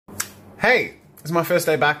Hey, it's my first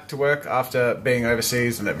day back to work after being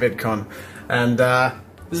overseas and at VidCon, and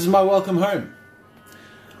this is my welcome home.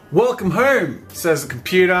 Welcome home, says the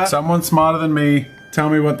computer. Someone smarter than me,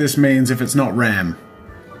 tell me what this means if it's not RAM.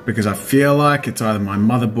 Because I feel like it's either my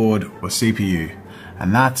motherboard or CPU,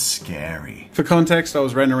 and that's scary. For context, I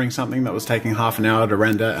was rendering something that was taking half an hour to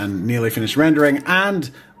render and nearly finished rendering, and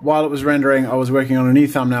while it was rendering, I was working on a new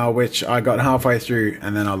thumbnail which I got halfway through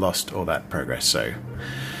and then I lost all that progress, so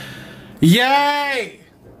yay!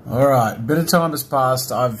 Alright, a bit of time has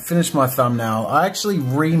passed. I've finished my thumbnail. I actually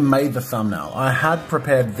remade the thumbnail. I had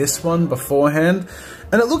prepared this one beforehand,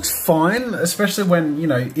 and it looks fine, especially when, you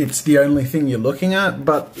know, it's the only thing you're looking at.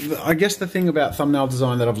 But I guess the thing about thumbnail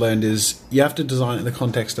design that I've learned is you have to design it in the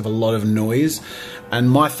context of a lot of noise, and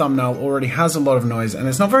my thumbnail already has a lot of noise, and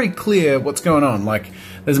it's not very clear what's going on. Like,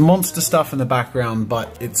 there's monster stuff in the background,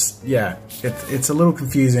 but it's a little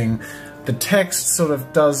confusing. The text sort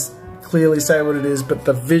of does clearly say what it is, but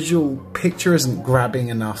the visual picture isn't grabbing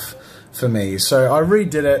enough for me. So I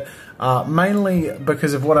redid it, mainly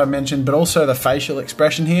because of what I mentioned, but also the facial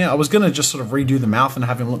expression here. I was going to just sort of redo the mouth and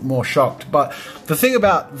have him look more shocked, but the thing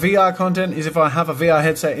about VR content is if I have a VR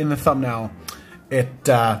headset in the thumbnail, it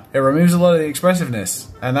removes a lot of the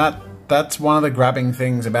expressiveness, and that's one of the grabbing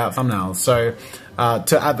things about thumbnails. So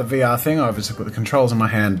to add the VR thing, I obviously put the controls in my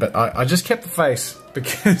hand, but I just kept the face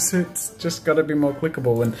because it's just got to be more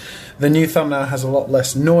clickable, and the new thumbnail has a lot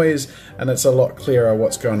less noise and it's a lot clearer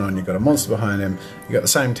what's going on. You've got a monster behind him, you've got the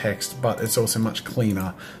same text, but it's also much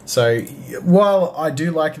cleaner. So while I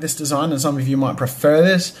do like this design and some of you might prefer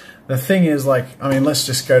this, the thing is, like, I mean, let's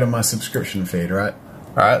just go to my subscription feed, right?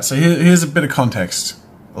 Alright, so here's a bit of context.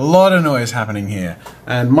 A lot of noise happening here,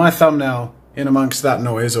 and my thumbnail in amongst that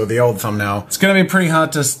noise, or the old thumbnail, it's going to be pretty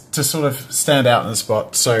hard to sort of stand out in the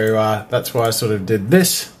spot. So that's why I sort of did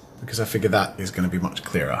this, because I figured that is going to be much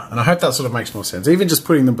clearer. And I hope that sort of makes more sense. Even just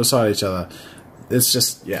putting them beside each other, it's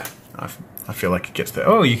just, yeah, I feel like it gets there.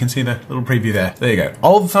 Oh, you can see the little preview there. There you go.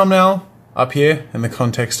 Old thumbnail up here in the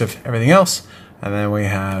context of everything else, and then we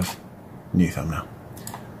have new thumbnail.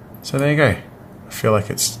 So there you go. I feel like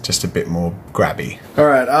it's just a bit more grabby.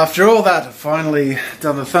 Alright, after all that, I've finally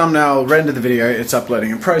done the thumbnail, rendered the video, it's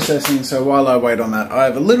uploading and processing, so while I wait on that, I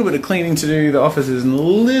have a little bit of cleaning to do, the office is in a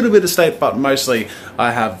little bit of state, but mostly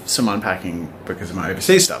I have some unpacking because of my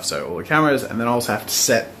overseas stuff, so all the cameras, and then I also have to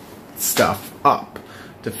set stuff up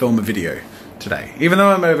to film a video today. Even though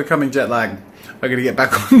I'm overcoming jet lag, I'm going to get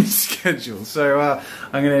back on schedule. So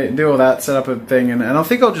I'm going to do all that, set up a thing, and I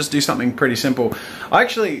think I'll just do something pretty simple. I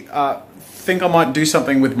actually think I might do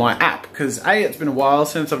something with my app, because A, it's been a while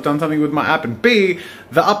since I've done something with my app, and B,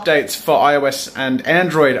 the updates for iOS and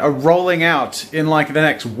Android are rolling out in like the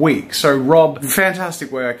next week. So Rob,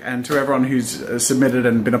 fantastic work, and to everyone who's submitted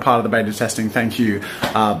and been a part of the beta testing, thank you.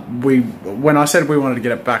 When I said we wanted to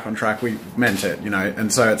get it back on track, we meant it, you know,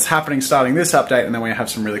 and so it's happening starting this update, and then we have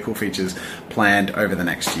some really cool features planned over the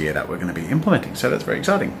next year that we're going to be implementing, so that's very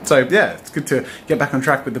exciting. So yeah, it's good to get back on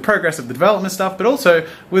track with the progress of the development stuff, but also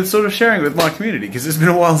with sort of sharing with my community, because it's been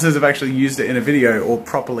a while since I've actually used it in a video or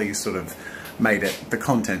properly sort of made it the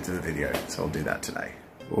content of the video, so I'll do that today.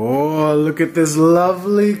 Oh, look at this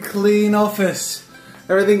lovely clean office.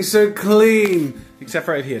 Everything's so clean, except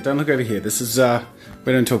for over here. Don't look over here. This is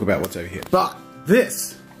we don't talk about what's over here. But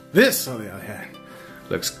this on the other hand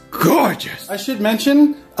looks gorgeous. I should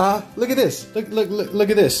mention, look at this. Look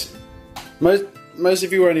at this. Most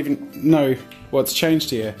of you won't even know what's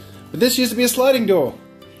changed here, but this used to be a sliding door.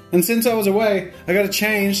 And since I was away, I got it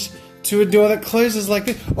changed to a door that closes like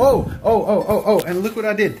this. Oh, and look what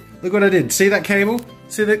I did. Look what I did. See that cable?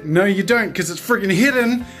 See that? No, you don't, because it's freaking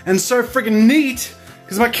hidden and so freaking neat,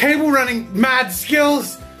 because my cable running mad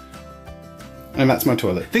skills. And that's my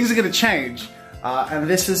toilet. Things are gonna change, and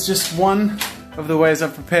this is just one of the ways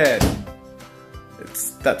I've prepared.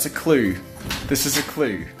 That's a clue. This is a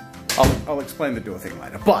clue. I'll explain the door thing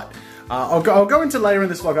later, but I'll go into later in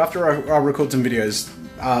this vlog after I record some videos.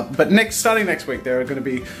 But starting next week, there are going to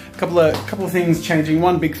be a couple of things changing.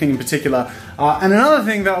 One big thing in particular, and another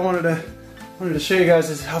thing that I wanted to show you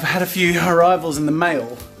guys is I've had a few arrivals in the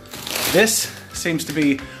mail. This seems to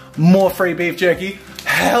be more free beef jerky.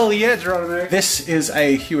 Hell yeah, Geronimo! This is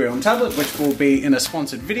a Huey on tablet, which will be in a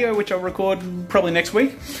sponsored video, which I'll record probably next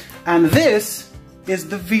week. And this is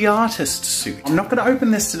the VArtist suit. I'm not going to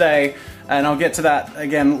open this today, and I'll get to that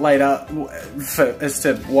again later as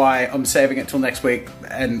to why I'm saving it till next week,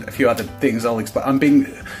 and a few other things I'll explain. I'm being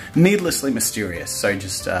needlessly mysterious, so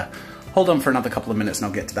just hold on for another couple of minutes and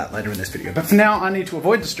I'll get to that later in this video. But for now, I need to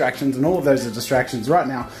avoid distractions, and all of those are distractions right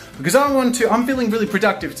now, because I'm feeling really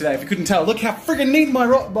productive today, if you couldn't tell. Look how friggin' neat my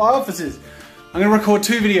office is. I'm gonna record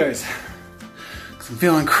 2 videos. because I'm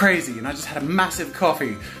feeling crazy, and I just had a massive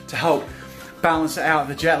coffee to help balance out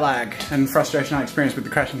the jet lag and frustration I experienced with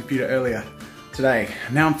the crashing computer earlier today.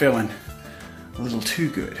 Now I'm feeling a little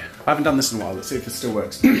too good. I haven't done this in a while. Let's see if it still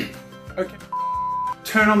works. Okay.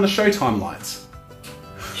 Turn on the Showtime lights.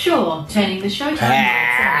 Sure, turning the Showtime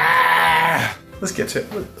lights on.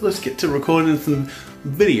 Let's get to recording some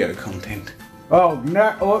video content. Oh,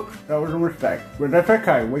 no, oops, that was a mistake. But that's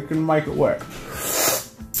okay, we can make it work.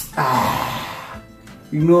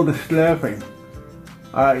 Ignore the slurping.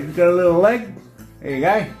 Alright, you got a little leg. There you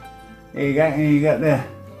go. There you go, and you got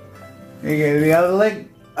the other leg.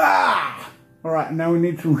 Alright, now we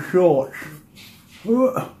need some shorts.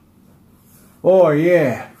 Oh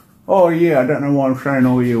yeah. Oh yeah, I don't know why I'm saying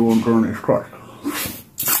oh yeah while I'm drawing this cross.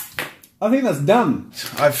 I think that's done.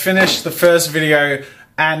 I've finished the first video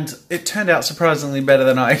and it turned out surprisingly better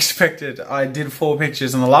than I expected. I did 4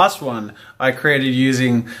 pictures and the last one I created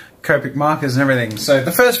using Copic markers and everything. So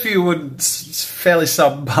the first few were fairly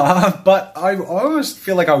subpar, but I almost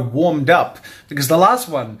feel like I warmed up because the last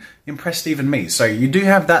one impressed even me. So you do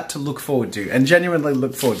have that to look forward to and genuinely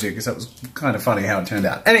look forward to because that was kind of funny how it turned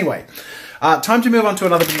out. Anyway. Time to move on to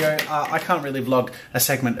another video. I can't really vlog a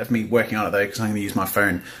segment of me working on it though because I'm going to use my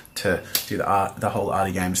phone to do the whole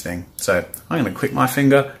Arty Games thing. So I'm going to click my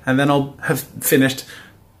finger and then I'll have finished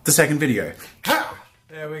the second video. Ha!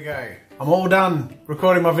 There we go. I'm all done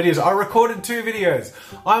recording my videos. I recorded 2 videos.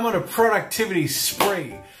 I'm on a productivity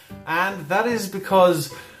spree and that is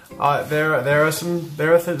because there are some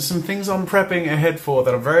things I'm prepping ahead for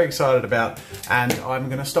that I'm very excited about, and I'm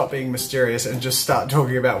gonna stop being mysterious and just start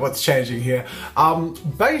talking about what's changing here.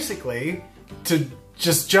 Basically, to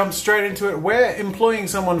just jump straight into it, we're employing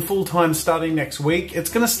someone full-time starting next week. It's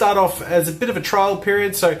gonna start off as a bit of a trial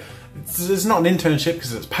period, so it's not an internship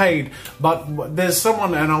because it's paid, but there's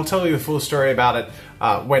someone, and I'll tell you a full story about it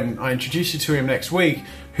when I introduce you to him next week,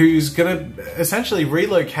 who's gonna essentially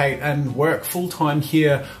relocate and work full-time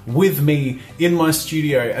here with me in my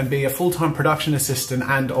studio and be a full-time production assistant,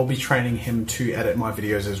 and I'll be training him to edit my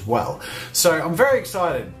videos as well. So I'm very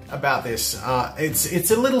excited about this. It's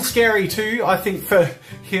a little scary too, I think, for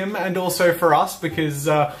him and also for us because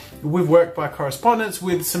we've worked by correspondence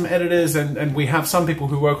with some editors and we have some people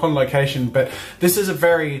who work on location, but this is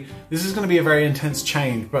going to be a very intense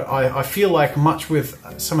change. But I feel like much with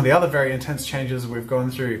some of the other very intense changes we've gone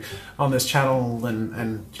through on this channel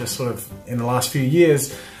and just sort of in the last few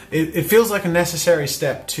years, it feels like a necessary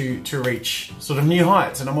step to reach sort of new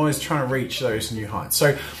heights, and I'm always trying to reach those new heights.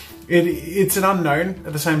 So it's an unknown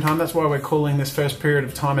at the same time. That's why we're calling this first period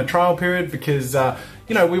of time a trial period, because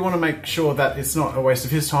you know, we want to make sure that it's not a waste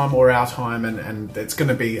of his time or our time, and it's going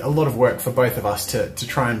to be a lot of work for both of us to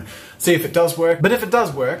try and see if it does work. But if it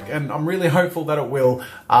does work, and I'm really hopeful that it will,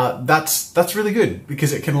 that's really good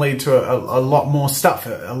because it can lead to a lot more stuff,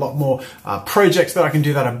 a lot more projects that I can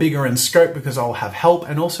do that are bigger in scope because I'll have help,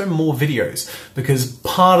 and also more videos, because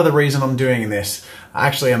part of the reason I'm doing this,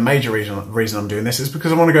 actually a major reason I'm doing this, is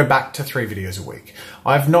because I want to go back to 3 videos a week.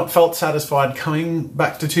 I've not felt satisfied coming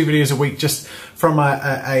back to 2 videos a week just from a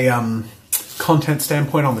content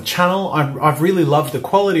standpoint on the channel. I've really loved the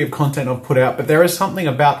quality of content I've put out, but there is something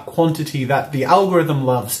about quantity that the algorithm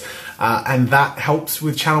loves, and that helps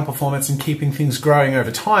with channel performance and keeping things growing over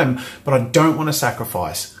time, but I don't want to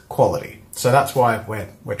sacrifice quality. So that's why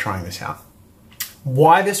we're trying this out.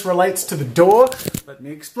 Why this relates to the door, let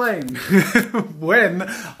me explain. When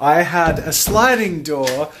I had a sliding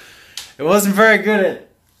door, it wasn't very good at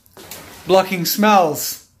blocking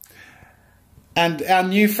smells. And our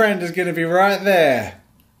new friend is going to be right there.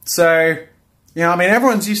 So, you know, I mean,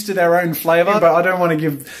 everyone's used to their own flavour, but I don't want to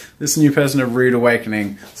give this new person a rude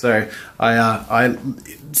awakening. So I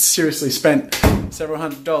seriously spent several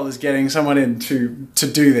 $100s getting someone in to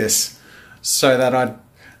do this, so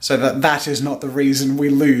that is not the reason we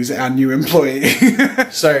lose our new employee.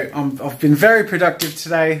 So I've been very productive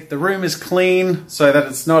today. The room is clean so that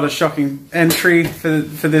it's not a shocking entry for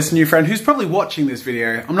this new friend who's probably watching this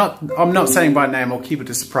video. I'm not saying by name. I'll keep it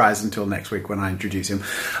a surprise until next week when I introduce him.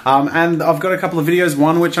 And I've got a couple of videos,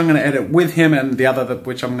 one which I'm going to edit with him and the other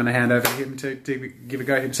which I'm going to hand over to him to give a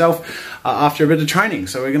go himself after a bit of training.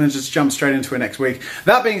 So we're going to just jump straight into it next week.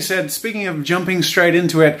 That being said, speaking of jumping straight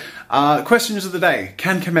into it, questions of the day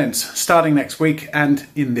can commence starting next week and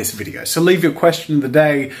in this video. So leave your question of the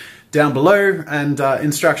day down below, and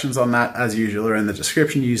instructions on that as usual are in the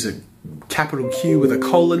description. Use a capital Q with a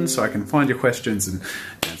colon so I can find your questions and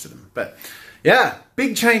answer them. But yeah,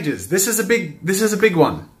 big changes. This is a big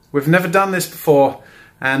one. We've never done this before,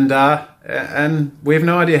 and we have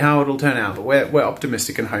no idea how it'll turn out, but we're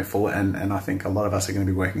optimistic and hopeful, and I think a lot of us are going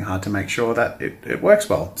to be working hard to make sure that it works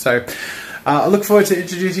well. So I look forward to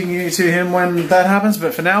introducing you to him when that happens,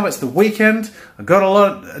 but for now it's the weekend. I got a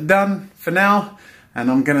lot done for now, and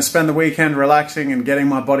I'm going to spend the weekend relaxing and getting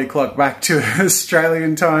my body clock back to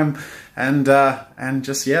Australian time, and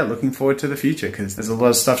just, yeah, looking forward to the future, because there's a lot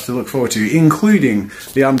of stuff to look forward to, including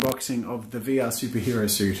the unboxing of the VR superhero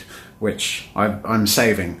suit, which I'm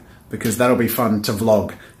saving, because that'll be fun to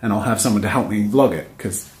vlog, and I'll have someone to help me vlog it,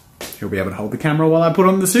 because he'll be able to hold the camera while I put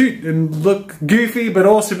on the suit and look goofy but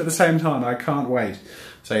awesome at the same time. I can't wait.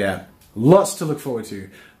 So yeah, lots to look forward to,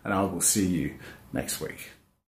 and I will see you next week.